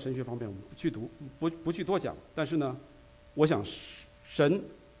涉及到神学方面，我们不去多讲。但是呢，我想神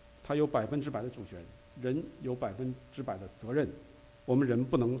他有100%的主权，人有100%的责任，我们人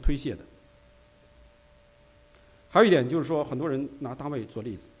不能推卸的。还有一点就是说，很多人拿大卫做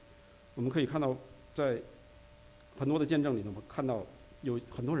例子，我们可以看到在很多的见证里头，我们看到有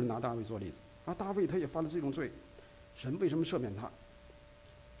很多人拿大卫做例子啊，大卫他也犯了这种罪，神为什么赦免他？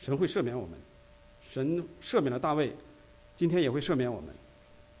神会赦免我们，神赦免了大卫，今天也会赦免我们。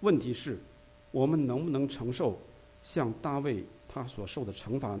问题是，我们能不能承受像大卫他所受的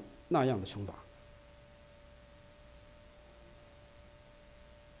惩罚那样的惩罚？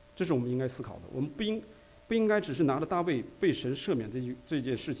这是我们应该思考的。我们不应该只是拿着大卫被神赦免这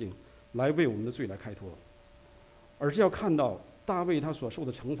件事情来为我们的罪来开脱，而是要看到大卫他所受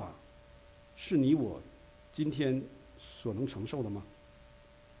的惩罚，是你我今天所能承受的吗？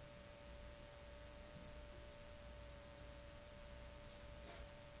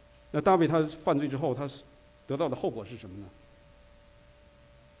那大卫他犯罪之后，他得到的后果是什么呢？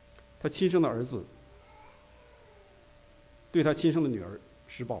他亲生的儿子对他亲生的女儿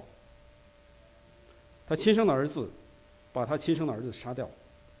施暴，他亲生的儿子把他亲生的儿子杀掉，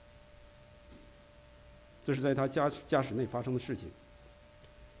这是在他家室内发生的事情。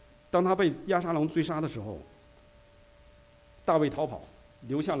当他被押沙龙追杀的时候，大卫逃跑，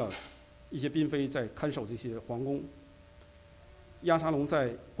留下了一些嫔妃在看守这些皇宫。押沙龙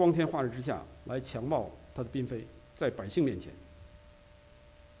在光天化日之下来强暴他的嫔妃，在百姓面前。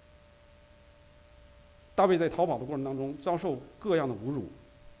大卫在逃跑的过程当中遭受各样的侮辱，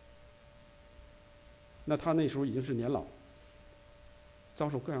那他那时候已经是年老，遭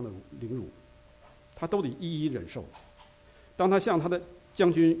受各样的凌辱，他都得一一忍受。当他向他的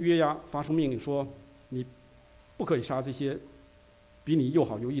将军约押发出命令说：“你不可以杀这些比你又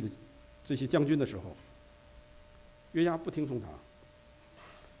好又义的这些将军”的时候，约押不听从他，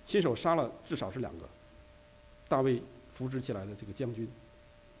亲手杀了至少是2个大卫扶植起来的这个将军。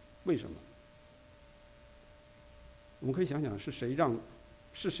为什么？我们可以想想，是谁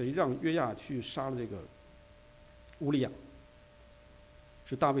让约押去杀了这个乌利亚？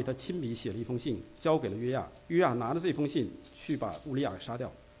是大卫他亲笔写了一封信，交给了约押。约押拿着这封信去把乌利亚给杀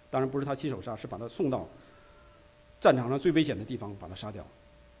掉。当然不是他亲手杀，是把他送到战场上最危险的地方把他杀掉。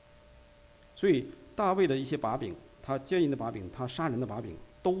所以大卫的一些把柄，他奸淫的把柄，他杀人的把柄，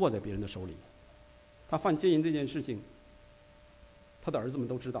都握在别人的手里。他犯奸淫这件事情，他的儿子们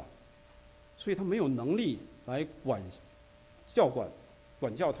都知道，所以他没有能力来管教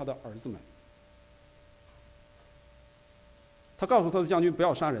他的儿子们。他告诉他的将军不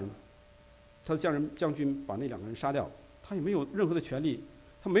要杀人，他的将军把那2个人杀掉，他也没有任何的权利，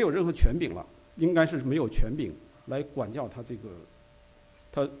他没有任何权柄了，应该是没有权柄来管教他这个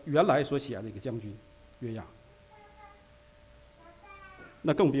他原来所喜爱的一个将军约押。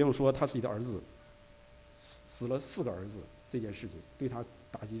那更别用说他自己的儿子死了4个儿子这件事情，对他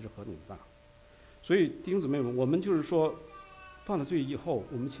打击是何等的大。所以弟兄姊妹们，我们就是说犯了罪以后，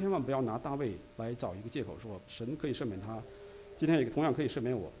我们千万不要拿大卫来找一个借口说神可以赦免他，今天也同样可以赦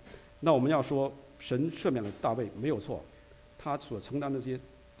免我。那我们要说神赦免了大卫没有错，他所承担的这些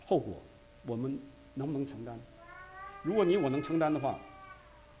后果我们能不能承担？如果我能承担的话，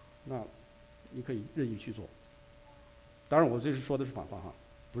那你可以任意去做。当然我这是说的是反话哈，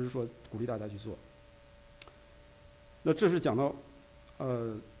不是说鼓励大家去做。那这是讲到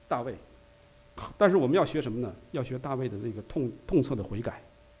大卫，但是我们要学什么呢？要学大卫的这个痛彻的悔改。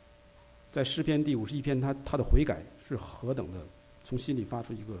在诗篇第51篇，他的悔改是何等的从心里发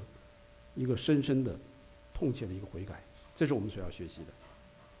出一个深深的痛切的一个悔改，这是我们所要学习的。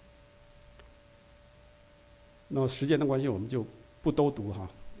那么时间的关系，我们就不都读哈，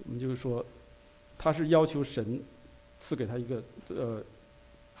我们就是说，他是要求神赐给他一个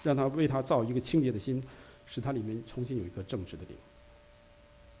让他为他造一个清洁的心，使他里面重新有一个正直的灵。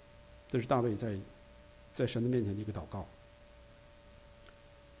这是大卫在神的面前的一个祷告。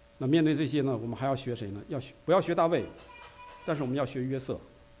那面对这些呢，我们还要学谁呢？不要学大卫，但是我们要学约瑟。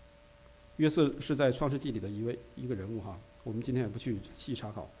约瑟是在创世纪里的一个人物哈，我们今天也不去细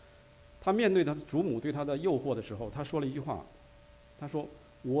查考。他面对他的祖母对他的诱惑的时候，他说了一句话，他说：“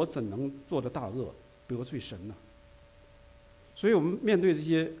我怎能做着大恶得罪神呢？”所以我们面对这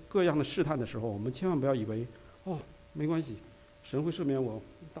些各样的试探的时候，我们千万不要以为没关系，神会赦免我，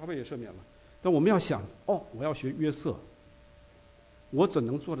大卫也赦免了。但我们要想我要学约瑟，我怎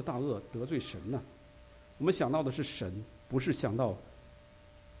能做着大恶得罪神呢？我们想到的是神，不是想到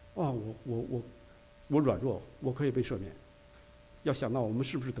我软弱，我可以被赦免。要想到我们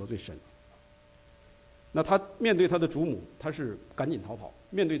是不是得罪神。那他面对他的祖母，他是赶紧逃跑；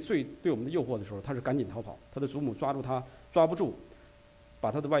面对罪对我们的诱惑的时候，他是赶紧逃跑。他的祖母抓住他，抓不住，把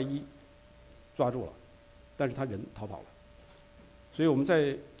他的外衣抓住了，但是他人逃跑了。所以我们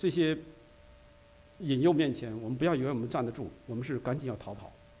在这些引诱面前，我们不要以为我们站得住，我们是赶紧要逃跑。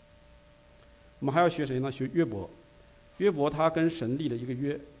我们还要学谁呢？学约伯。约伯他跟神立了一个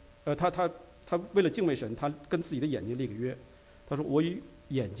约，他为了敬畏神，他跟自己的眼睛立个约。他说：“我与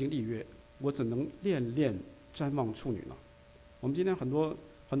眼睛立约，我怎能恋恋瞻望处女呢？”我们今天很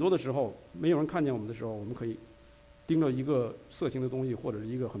多的时候，没有人看见我们的时候，我们可以盯着一个色情的东西，或者是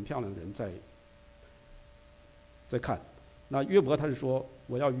一个很漂亮的人在看。那约伯他是说：“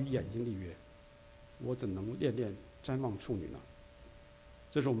我要与眼睛立约，我怎能恋恋瞻望处女呢？”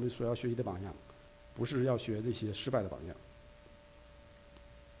这是我们所要学习的榜样，不是要学这些失败的榜样。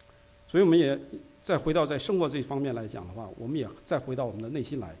所以我们也再回到在生活这一方面来讲的话，我们也再回到我们的内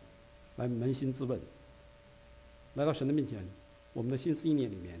心来扪心自问，来到神的面前，我们的心思意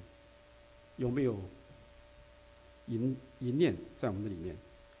念里面有没有淫念在我们的里面？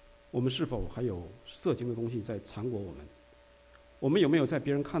我们是否还有色情的东西在缠裹我们？我们有没有在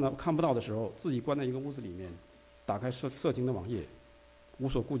别人看不到的时候，自己关在一个屋子里面，打开色情的网页，无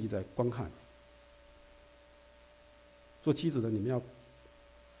所顾忌在观看？做妻子的，你们要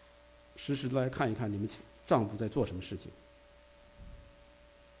时时来看一看你们丈夫在做什么事情。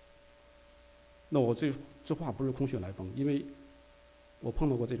那我这话不是空穴来风，因为我碰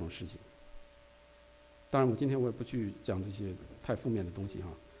到过这种事情。当然，我今天我也不去讲这些太负面的东西哈，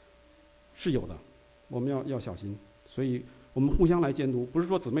是有的。我们要小心。所以我们互相来监督，不是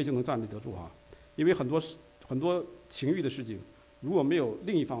说姊妹就能站立得住哈，因为很多情欲的事情，如果没有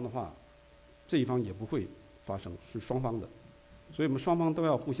另一方的话，这一方也不会发生，是双方的。所以我们双方都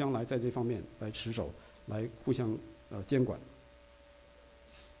要互相来在这方面来持守，来互相监管。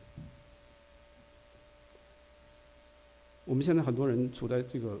我们现在很多人处在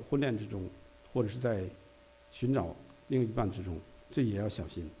这个婚恋之中，或者是在寻找另一半之中，这也要小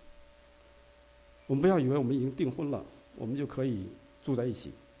心。我们不要以为我们已经订婚了，我们就可以住在一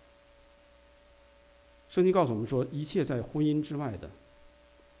起。圣经告诉我们说，一切在婚姻之外的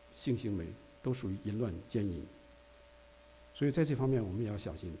性行为都属于淫乱奸淫。所以在这方面我们也要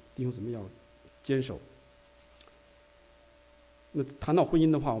小心，弟兄姊妹要坚守。那谈到婚姻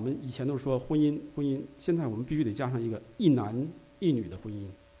的话，我们以前都是说婚姻，现在我们必须得加上一个一男一女的婚姻。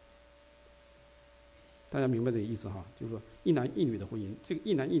大家明白这个意思哈？就是说一男一女的婚姻，这个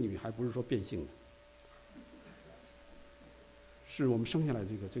一男一女还不是说变性的，是我们生下来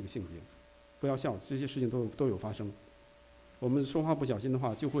这个性别。不要笑，这些事情都有发生。我们说话不小心的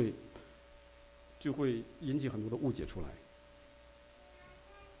话，就会引起很多的误解出来。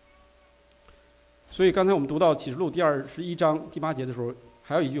所以刚才我们读到启示录第21章第8节的时候，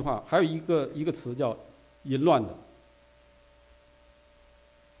还有一句话，还有一个词叫淫乱的。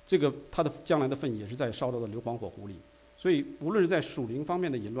这个他的将来的份也是在烧到的硫磺火湖里。所以无论是在属灵方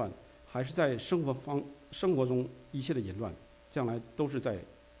面的淫乱，还是在生活中一切的淫乱，将来都是在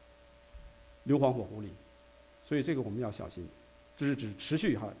硫磺火湖里。所以这个我们要小心。这是指持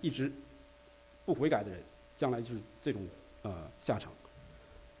续一直不悔改的人，将来就是这种下场。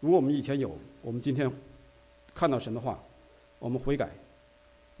如果我们以前有，我们今天看到神的话，我们悔改，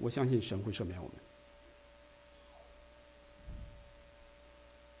我相信神会赦免我们。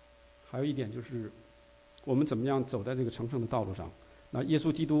还有一点就是，我们怎么样走在这个成圣的道路上？那耶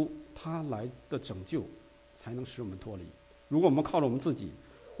稣基督他来的拯救，才能使我们脱离。如果我们靠着我们自己，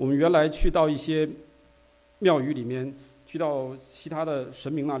我们原来去到一些庙宇里面，去到其他的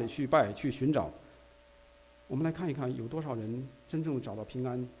神明那里去拜、去寻找，我们来看一看，有多少人真正的找到平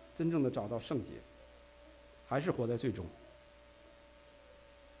安，真正的找到圣洁，还是活在罪中。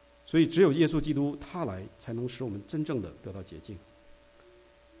所以只有耶稣基督他来，才能使我们真正的得到洁净。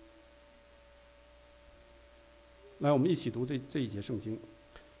来，我们一起读这一节圣经。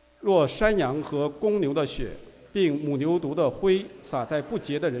若山羊和公牛的血，并母牛犊的灰洒在不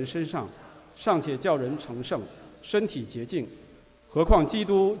洁的人身上，尚且叫人成圣，身体洁净，何况基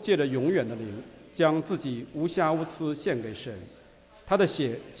督借着永远的灵，将自己无瑕无疵献给神，他的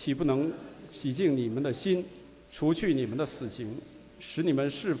血岂不能洗净你们的心，除去你们的死刑，使你们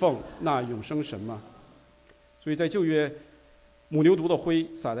侍奉那永生神吗？所以在旧约，母牛犊的灰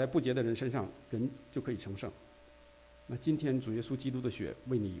洒在不洁的人身上，人就可以成圣。那今天主耶稣基督的血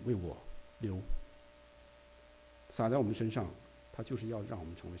为你为我流，洒在我们身上，他就是要让我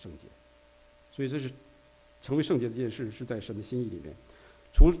们成为圣洁。所以这是成为圣洁这件事是在神的心意里面。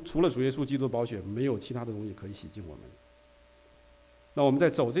除了主耶稣基督的宝血，没有其他的东西可以洗净我们。那我们在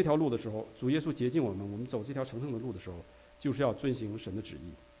走这条路的时候，主耶稣洁净我们走这条成圣的路的时候，就是要遵行神的旨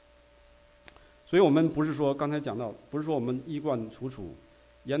意。所以我们不是说刚才讲到，不是说我们衣冠楚楚，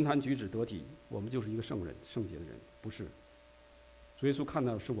言谈举止得体，我们就是一个圣人、圣洁的人，不是。主耶稣看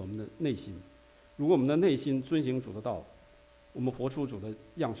到的是我们的内心。如果我们的内心遵行主的道，我们活出主的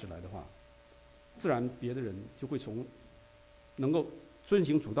样式来的话，自然别的人就会从能够遵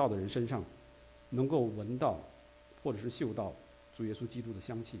行主道的人身上，能够闻到或者是嗅到主耶稣基督的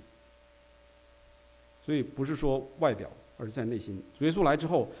香气。所以不是说外表，而是在内心。主耶稣来之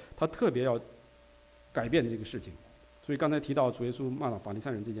后，他特别要改变这个事情。所以刚才提到主耶稣骂了法利赛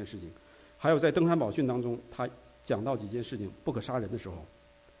人这件事情，还有在登山宝训当中，他讲到几件事情，不可杀人的时候，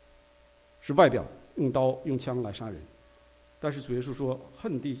是外表用刀用枪来杀人，但是主耶稣说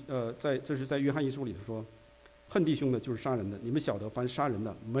这是在约翰一书里头说，恨弟兄的就是杀人的，你们晓得凡杀人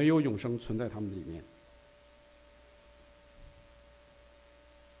的没有永生存在他们的里面。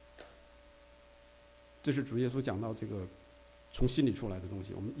这是主耶稣讲到这个从心里出来的东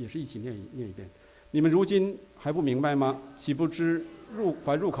西，我们也是一起念一遍。你们如今还不明白吗？岂不知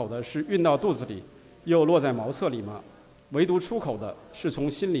凡入口的是运到肚子里，又落在茅厕里吗？唯独出口的是从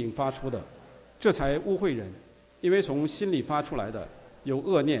心里发出的，这才污秽人。因为从心里发出来的有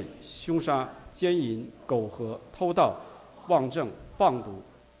恶念、凶杀、奸淫、苟合、偷盗、妄证、谤毒，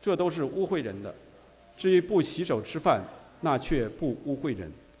这都是污秽人的。至于不洗手吃饭，那却不污秽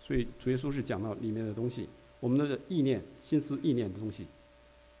人。所以主耶稣是讲到里面的东西，我们的意念、心思、意念的东西。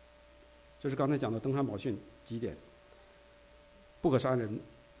这是刚才讲的登山宝训几点：不可杀人，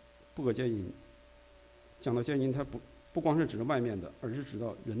不可奸淫。讲到奸淫，它不光是指着外面的，而是指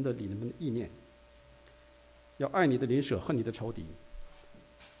到人的里面的意念。要爱你的邻舍，恨你的仇敌。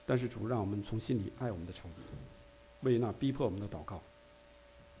但是主让我们从心里爱我们的仇敌，为那逼迫我们的祷告。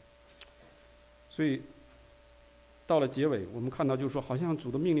所以到了结尾，我们看到就是说，好像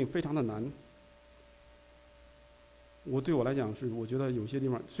主的命令非常的难。对我来讲是，我觉得有些地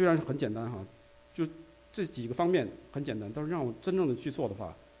方虽然是很简单哈，就这几个方面很简单，但是让我真正的去做的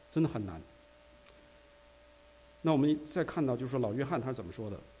话，真的很难。那我们再看到就是说老约翰他是怎么说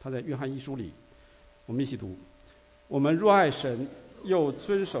的？他在约翰一书里，我们一起读：我们若爱神，又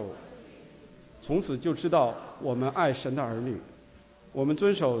遵守，从此就知道我们爱神的儿女。我们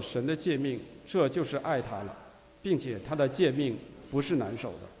遵守神的诫命，这就是爱他了，并且他的诫命不是难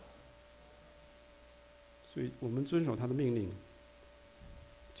守的。所以我们遵守他的命令，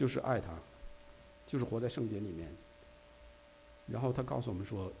就是爱他，就是活在圣洁里面。然后他告诉我们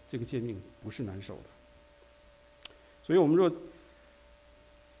说，这个诫命不是难守的。所以我们若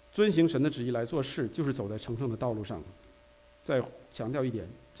遵行神的旨意来做事，就是走在成圣的道路上。再强调一点，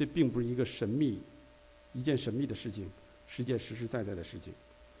这并不是一件神秘的事情，是件实实在在的事情。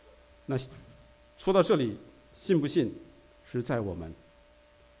那说到这里，信不信是在我们，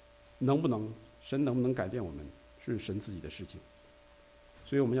神能不能改变我们，是神自己的事情。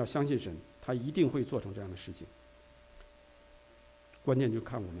所以我们要相信神，他一定会做成这样的事情。关键就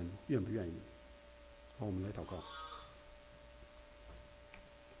看我们愿不愿意。好，我们来祷告。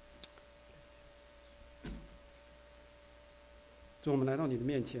主，我们来到你的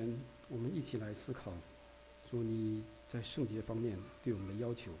面前，我们一起来思考，主你在圣洁方面对我们的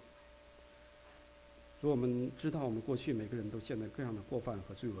要求。主，我们知道我们过去每个人都陷在各样的过犯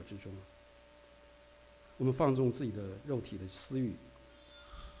和罪恶之中，我们放纵自己的肉体的私欲，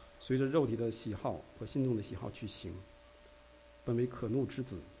随着肉体的喜好和心中的喜好去行，本为可怒之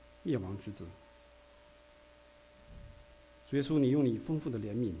子，灭亡之子。主耶稣，你用你丰富的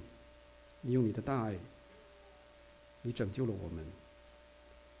怜悯，你用你的大爱，你拯救了我们。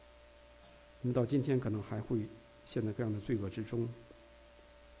我们到今天可能还会陷在各样的罪恶之中，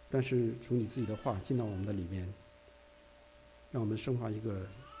但是主你自己的话进到我们的里面，让我们生发一个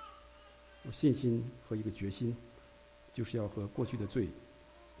信心和一个决心，就是要和过去的罪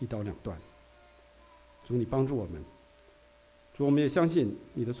一刀两断。主你帮助我们，主我们也相信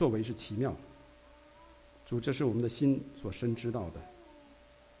你的作为是奇妙，主这是我们的心所深知道的。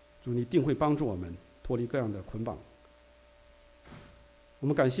主你定会帮助我们脱离各样的捆绑。我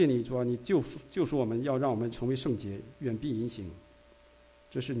们感谢你，主啊，你救赎我们，要让我们成为圣洁，远避淫行，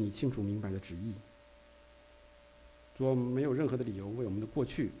这是你清楚明白的旨意。主啊，我们没有任何的理由为我们的过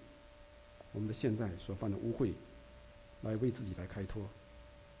去、我们的现在所犯的污秽，来为自己来开脱。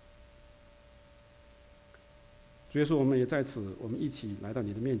主耶稣，我们也在此，我们一起来到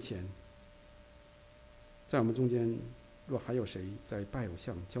你的面前。在我们中间，若还有谁在拜偶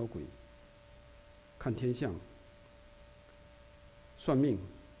像、交鬼、看天象、算命，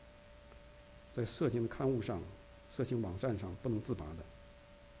在色情的刊物上、色情网站上不能自拔的，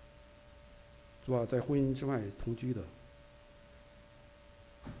主啊，在婚姻之外同居的，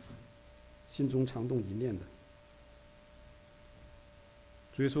心中常动淫念的，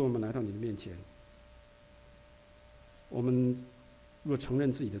主耶稣，我们来到你的面前，我们若承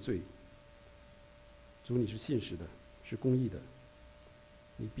认自己的罪，主你是信实的，是公义的，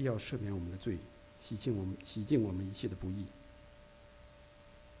你必要赦免我们的罪，洗净我们一切的不义。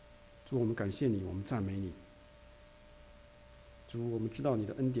主，我们感谢你，我们赞美你。主，我们知道你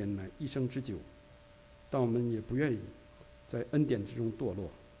的恩典乃一生之久，但我们也不愿意在恩典之中堕落。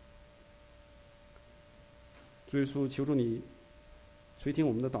主耶稣，求主你垂听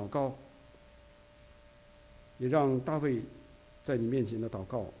我们的祷告，也让大卫在你面前的祷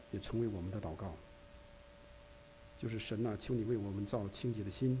告也成为我们的祷告。就是神啊，求你为我们造清洁的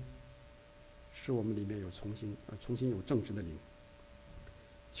心，使我们里面有重新有正直的灵。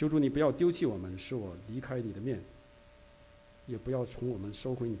求主你不要丢弃我们，使我离开你的面，也不要从我们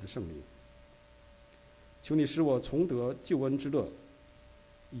收回你的圣灵。求你使我重得救恩之乐，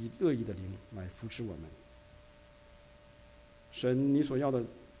以乐意的灵来扶持我们。神，你所要的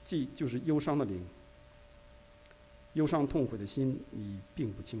既就是忧伤的灵，忧伤痛悔的心，你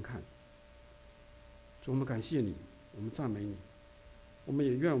并不轻看。主，我们感谢你，我们赞美你，我们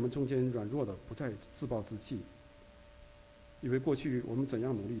也愿我们中间软弱的不再自暴自弃，因为过去我们怎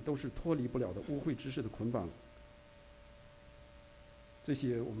样努力都是脱离不了的污秽之事的捆绑，这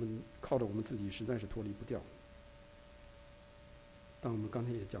些我们靠着我们自己实在是脱离不掉。但我们刚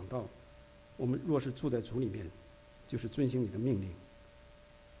才也讲到，我们若是住在主里面，就是遵行你的命令，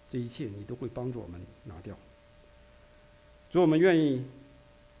这一切你都会帮助我们拿掉。所以我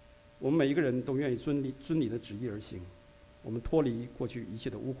们每一个人都愿意遵你的旨意而行，我们脱离过去一切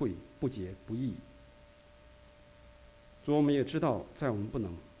的污秽、不洁、不义，主，我们也知道，在我们不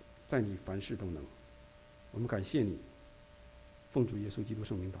能，在你凡事都能。我们感谢你，奉主耶稣基督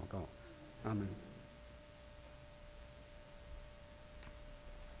圣名祷告，阿门。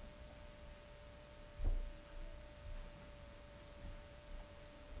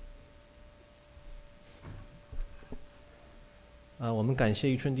我们感谢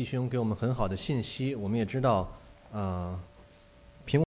玉春弟兄给我们很好的信息。我们也知道，